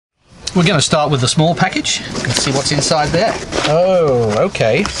We're going to start with the small package. Let's see what's inside there. Oh,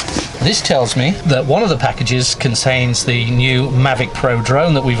 okay. This tells me that one of the packages contains the new Mavic Pro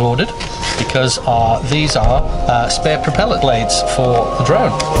drone that we've ordered, because these are spare propeller blades for the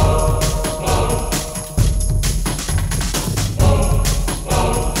drone.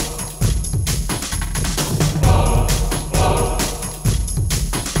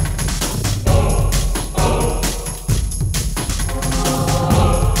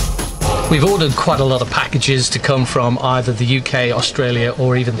 We've ordered quite a lot of packages to come from either the UK, Australia,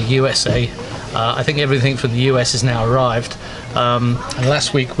 or even the USA. I think everything from the US has now arrived. And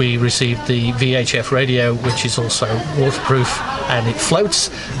last week we received the VHF radio, which is also waterproof and it floats.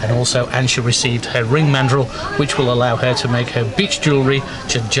 And also Ansha received her ring mandrel, which will allow her to make her beach jewellery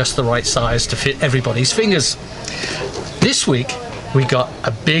to just the right size to fit everybody's fingers. This week we got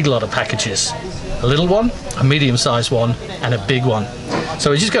a big lot of packages. A little one, a medium-sized one, and a big one. So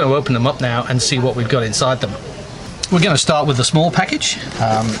we're just going to open them up now and see what we've got inside them. We're going to start with the small package.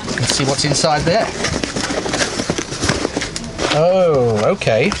 Let's see what's inside there. Oh,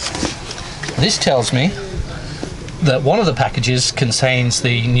 okay. This tells me that one of the packages contains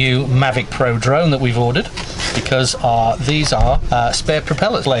the new Mavic Pro drone that we've ordered, because these are spare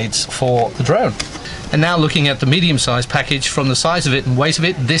propeller blades for the drone. And now looking at the medium-sized package, from the size of it and weight of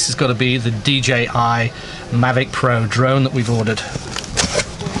it, this has got to be the DJI Mavic Pro drone that we've ordered.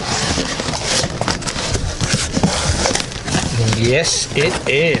 Yes, it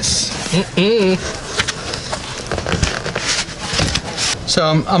is. So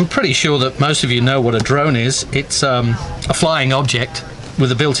I'm pretty sure that most of you know what a drone is. It's a flying object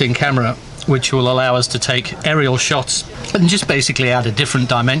with a built-in camera, which will allow us to take aerial shots and just basically add a different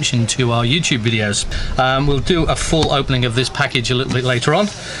dimension to our YouTube videos. We'll do a full opening of this package a little bit later on,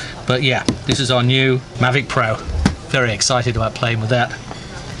 but yeah, this is our new Mavic Pro. Very excited about playing with that.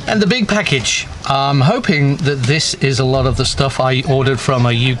 And the big package, I'm hoping that this is a lot of the stuff I ordered from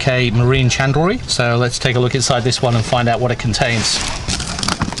a UK marine chandlery. So let's take a look inside this one and find out what it contains.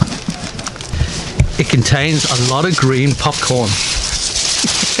 It contains a lot of green popcorn.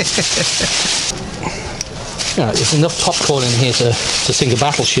 There's enough popcorn in here to sink a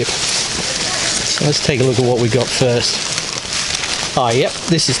battleship. So let's take a look at what we got first. Yep,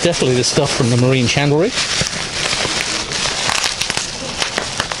 this is definitely the stuff from the marine chandlery.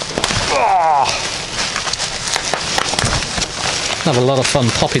 Have a lot of fun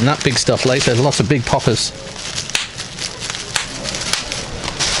popping that big stuff later. Lots of big poppers.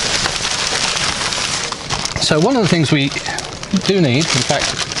 So one of the things we do need, in fact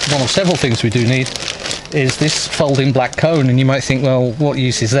one of several things we do need, is this folding black cone. And you might think, well, what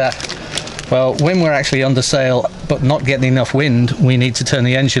use is that? Well, when we're actually under sail but not getting enough wind, we need to turn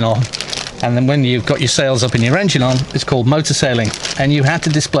the engine on. And then when you've got your sails up and your engine on, it's called motor sailing. And you have to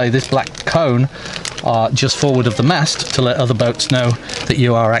display this black cone just forward of the mast to let other boats know that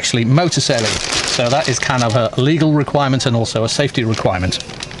you are actually motor sailing. So that is kind of a legal requirement and also a safety requirement.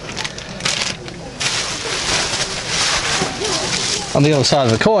 On the other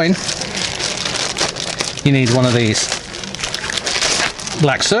side of the coin, you need one of these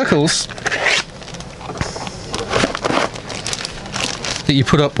black circles that you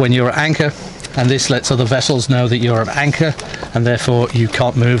put up when you're at anchor, and this lets other vessels know that you're at anchor and therefore you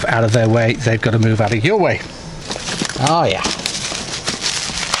can't move out of their way, they've got to move out of your way. Oh yeah.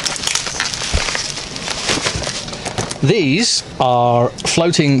 These are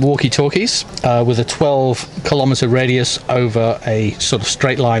floating walkie-talkies with a 12-kilometer radius over a sort of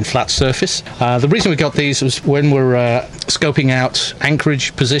straight line flat surface. The reason we got these was when we're scoping out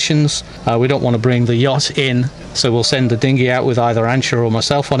anchorage positions, we don't want to bring the yacht in, so we'll send the dinghy out with either Ansha or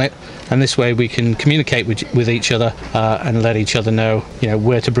myself on it, and this way we can communicate with each other and let each other know, you know,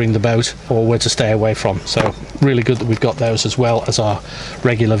 where to bring the boat or where to stay away from. So really good that we've got those as well as our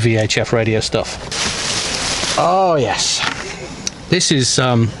regular VHF radio stuff. Oh yes, this is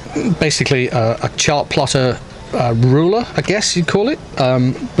basically a chart plotter ruler, I guess you'd call it,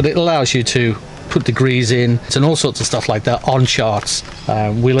 but it allows you to put degrees in and all sorts of stuff like that on charts.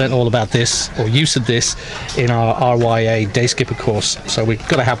 We learned all about this, or use of this, in our RYA day skipper course, so we've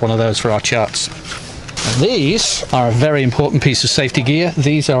got to have one of those for our charts. And these are a very important piece of safety gear.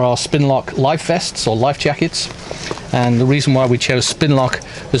 These are our Spinlock life vests or life jackets, and the reason why we chose Spinlock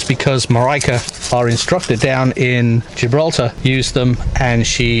was because Marika, our instructor down in Gibraltar, used them and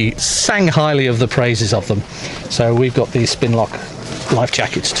she sang highly of the praises of them. So we've got these Spinlock life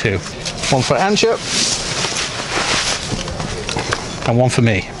jackets too. One for Ansha and one for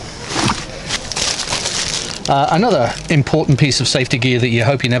me. Another important piece of safety gear that you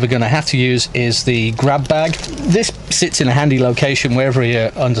hope you're never going to have to use is the grab bag. This sits in a handy location wherever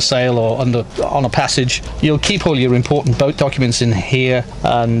you're under sail or on a passage. You'll keep all your important boat documents in here,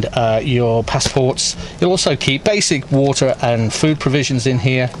 and your passports. You'll also keep basic water and food provisions in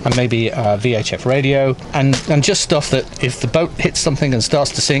here, and maybe a VHF radio, and just stuff that if the boat hits something and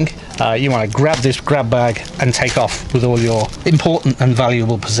starts to sink, you want to grab this grab bag and take off with all your important and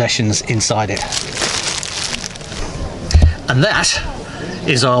valuable possessions inside it. And that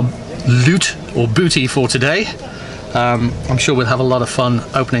is our loot or booty for today. I'm sure we'll have a lot of fun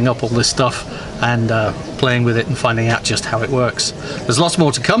opening up all this stuff and playing with it and finding out just how it works. There's lots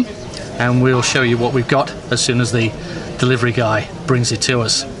more to come, and we'll show you what we've got as soon as the delivery guy brings it to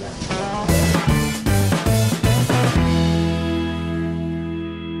us.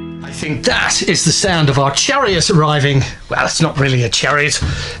 I think that is the sound of our chariot arriving. Well, it's not really a chariot,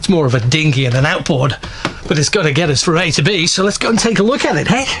 it's more of a dinghy and an outboard, but it's got to get us from A to B, so let's go and take a look at it,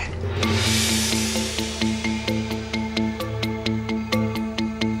 hey?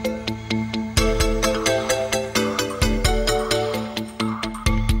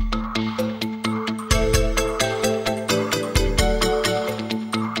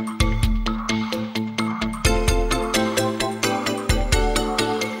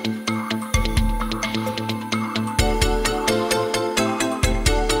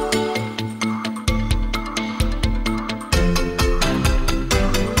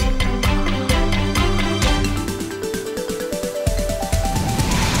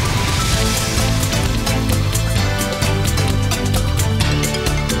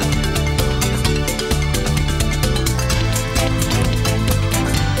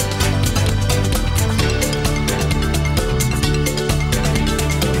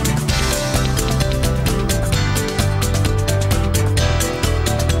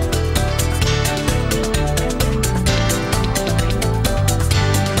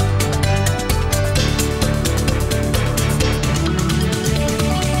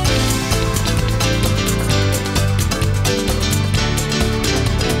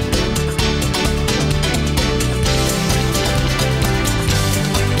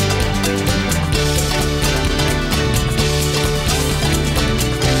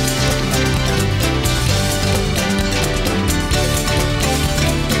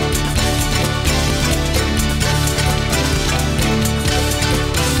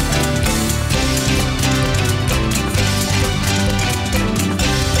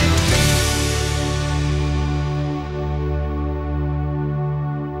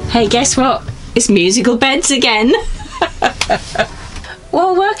 Hey, guess what? It's musical beds again.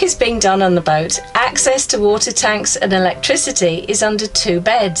 While work is being done on the boat, access to water tanks and electricity is under 2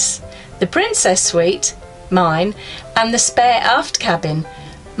 beds. The Princess Suite, mine, and the spare aft cabin,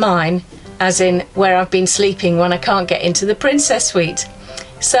 mine, as in where I've been sleeping when I can't get into the Princess Suite.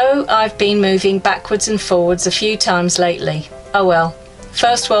 So I've been moving backwards and forwards a few times lately. Oh well,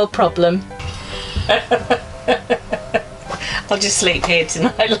 first world problem. I'll just sleep here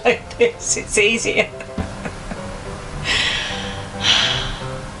tonight like this, it's easier.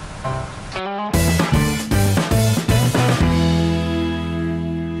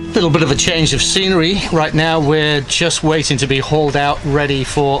 Little bit of a change of scenery. Right now we're just waiting to be hauled out, ready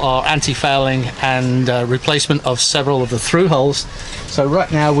for our anti-fouling and replacement of several of the through hulls. So right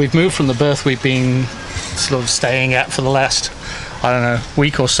now we've moved from the berth we've been sort of staying at for the last, I don't know,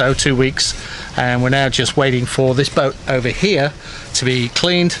 week or so, 2 weeks, and we're now just waiting for this boat over here to be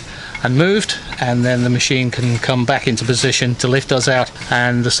cleaned and moved, and then the machine can come back into position to lift us out,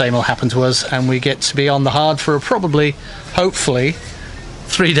 and the same will happen to us, and we get to be on the hard for probably, hopefully,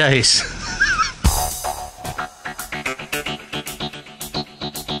 3 days.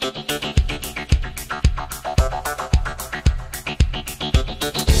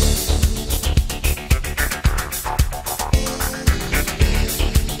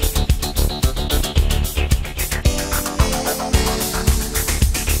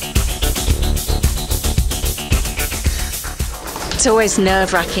 It's always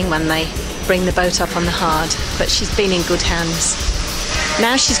nerve-wracking when they bring the boat up on the hard, but she's been in good hands.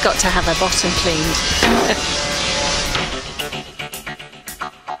 Now she's got to have her bottom cleaned.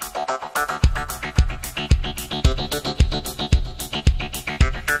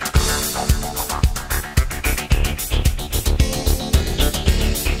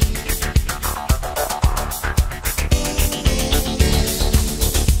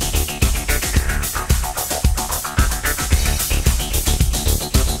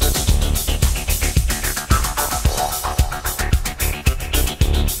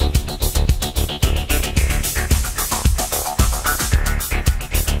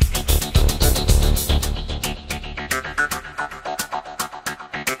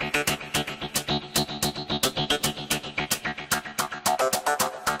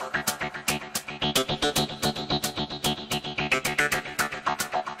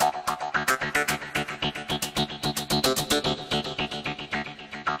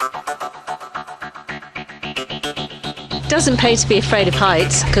 doesn't pay to be afraid of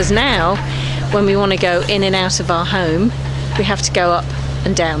heights, because now when we want to go in and out of our home, we have to go up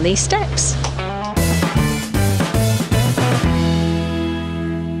and down these steps.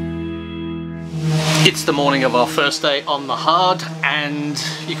 It's the morning of our first day on the hard, and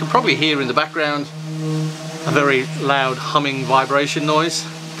you can probably hear in the background a very loud humming vibration noise.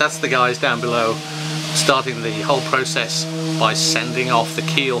 That's the guys down below starting the whole process by sanding off the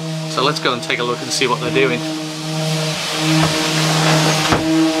keel. So let's go and take a look and see what they're doing.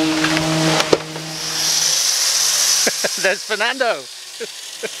 There's Fernando.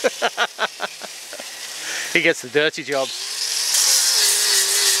 He gets the dirty jobs.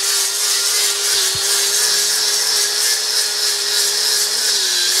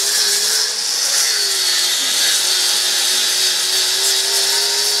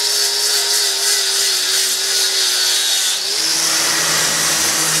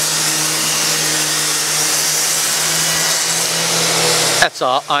 That's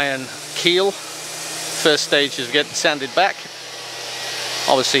our iron keel. First stage is getting sanded back.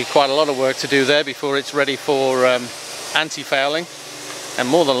 Obviously quite a lot of work to do there before it's ready for anti-fouling. And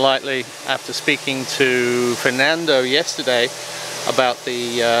more than likely, after speaking to Fernando yesterday about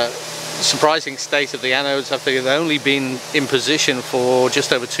the surprising state of the anodes after they've only been in position for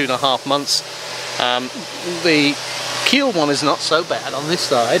just over 2.5 months, the keel one is not so bad on this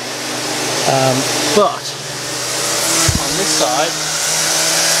side, but on this side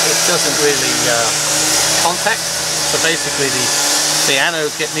it doesn't really contact, so basically the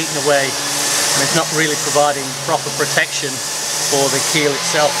anodes get eaten away and it's not really providing proper protection for the keel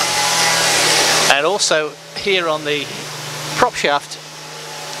itself. And also here on the prop shaft,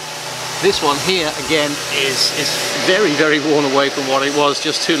 this one here again is very worn away from what it was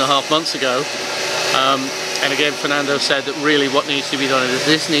just 2.5 months ago. And again, Fernando said that really what needs to be done is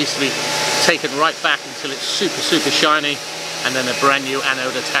this needs to be taken right back until it's super shiny, and then a brand new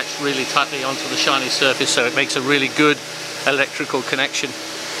anode attached really tightly onto the shiny surface so it makes a really good electrical connection.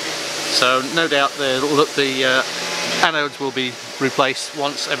 So no doubt the anodes will be replaced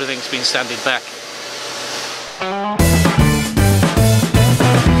once everything's been sanded back.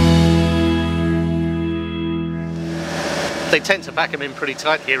 They tend to pack them in pretty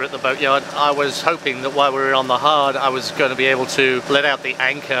tight here at the boatyard. I was hoping that while we were on the hard I was going to be able to let out the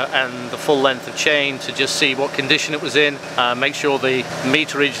anchor and the full length of chain to just see what condition it was in, make sure the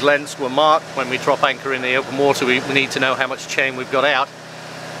meterage lengths were marked. When we drop anchor in the open water we need to know how much chain we've got out.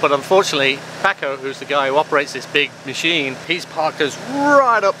 But unfortunately Paco, who's the guy who operates this big machine, he's parked us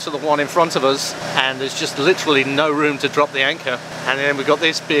right up to the one in front of us and there's just literally no room to drop the anchor. And then we've got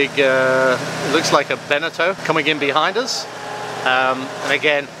this big, looks like a Beneteau coming in behind us. And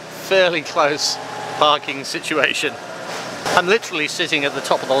again, fairly close parking situation. I'm literally sitting at the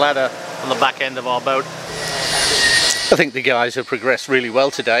top of the ladder on the back end of our boat. I think the guys have progressed really well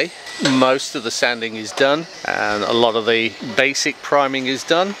today. Most of the sanding is done and a lot of the basic priming is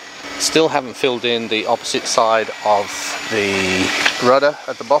done. Still haven't filled in the opposite side of the rudder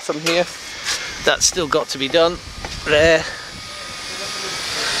at the bottom here. That's still got to be done there.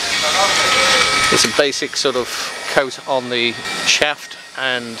 It's a basic sort of coat on the shaft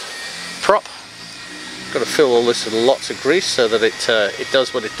and prop. Got to fill all this with lots of grease so that it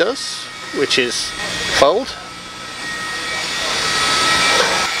does what it does, which is fold.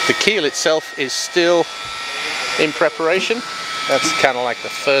 The keel itself is still in preparation. That's kind of like the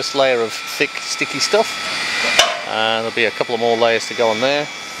first layer of thick sticky stuff, and there'll be a couple of more layers to go on there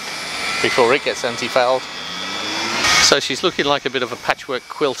before it gets anti-fouled. So she's looking like a bit of a patchwork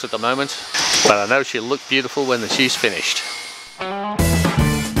quilt at the moment, but I know she'll look beautiful when she's finished.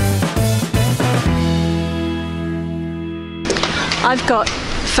 I've got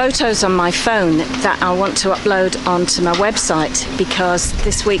photos on my phone that I want to upload onto my website because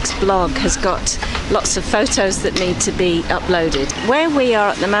this week's blog has got lots of photos that need to be uploaded. Where we are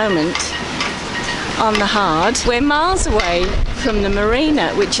at the moment on the hard, we're miles away from the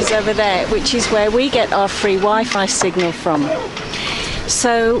marina, which is over there, which is where we get our free Wi-Fi signal from.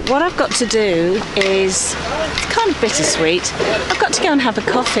 So what I've got to do is, it's kind of bittersweet, I've got to go and have a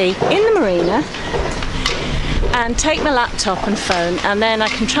coffee in the marina and take my laptop and phone, and then I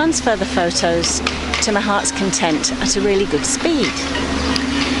can transfer the photos to my heart's content at a really good speed.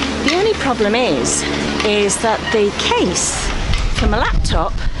 The only problem is that the case for my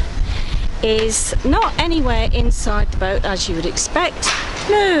laptop is not anywhere inside the boat as you would expect.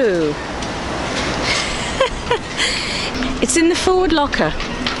 No. It's in the forward locker,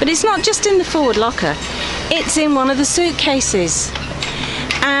 but it's not just in the forward locker, it's in one of the suitcases.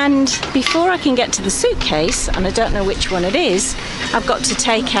 And before I can get to the suitcase, and I don't know which one it is, I've got to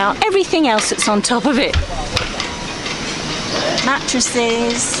take out everything else that's on top of it.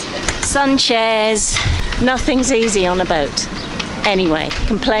 mattresses, sun chairs. Nothing's easy on a boat. Anyway,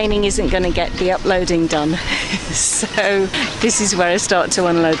 complaining isn't going to get the uploading done. So this is where I start to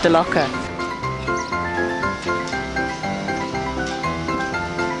unload the locker.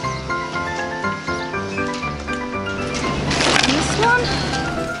 This one.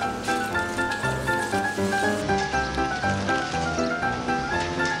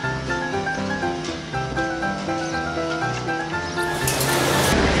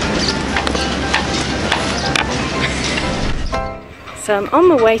 So I'm on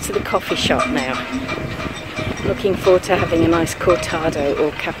my way to the coffee shop now. Looking forward to having a nice cortado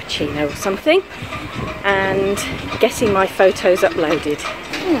or cappuccino or something and getting my photos uploaded.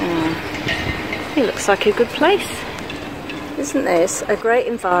 It looks like a good place. Isn't this a great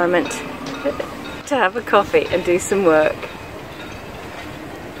environment to have a coffee and do some work?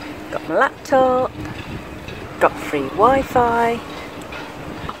 Got my laptop, got free Wi-Fi.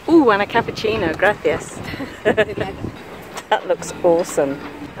 Ooh, and a cappuccino, gracias. That looks awesome.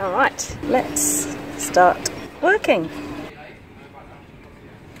 All right, let's start working.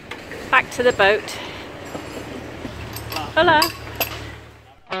 Back to the boat. Hello.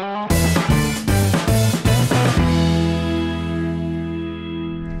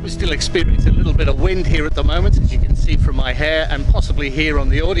 We still experience a little bit of wind here at the moment, as you can see from my hair and possibly hear on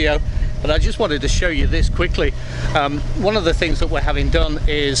the audio. But I just wanted to show you this quickly. One of the things that we're having done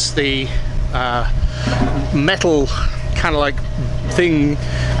is the metal kind of like thing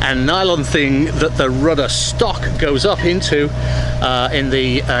and nylon thing that the rudder stock goes up into in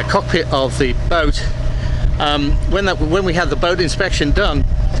the cockpit of the boat. When we had the boat inspection done,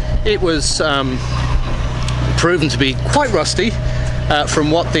 it was proven to be quite rusty from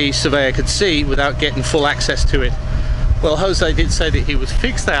what the surveyor could see without getting full access to it. Well, Jose did say that he would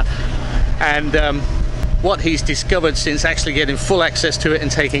fix that, and what he's discovered since actually getting full access to it and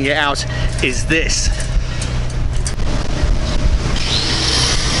taking it out is this.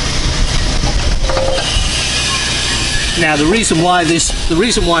 Now the reason why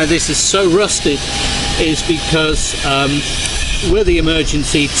this is so rusted is because where the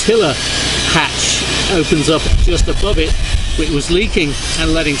emergency tiller hatch opens up just above it, it was leaking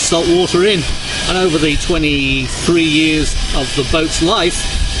and letting salt water in, and over the 23 years of the boat's life,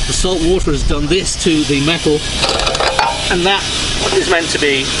 the salt water has done this to the metal, and that is meant to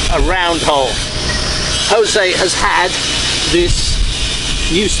be a round hole. Jose has had this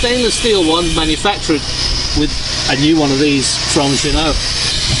new stainless steel one manufactured with a new one of these from Jingle,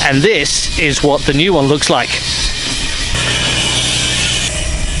 and this is what the new one looks like.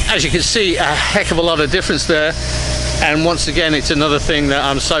 As you can see, a heck of a lot of difference there, and once again it's another thing that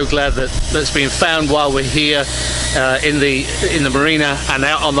I'm so glad that's been found while we're here in the marina and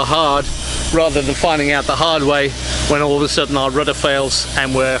out on the hard, rather than finding out the hard way when all of a sudden our rudder fails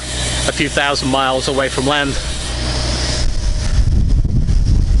and we're a few thousand miles away from land.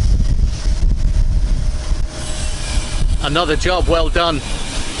 Another job well done.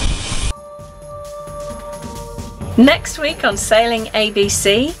 Next week on Sailing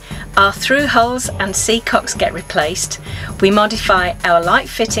ABC, our through hulls and seacocks get replaced, we modify our light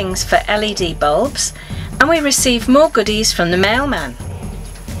fittings for LED bulbs, and we receive more goodies from the mailman.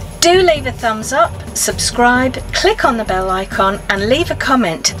 Do leave a thumbs up, subscribe, click on the bell icon and leave a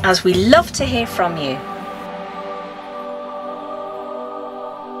comment, as we love to hear from you.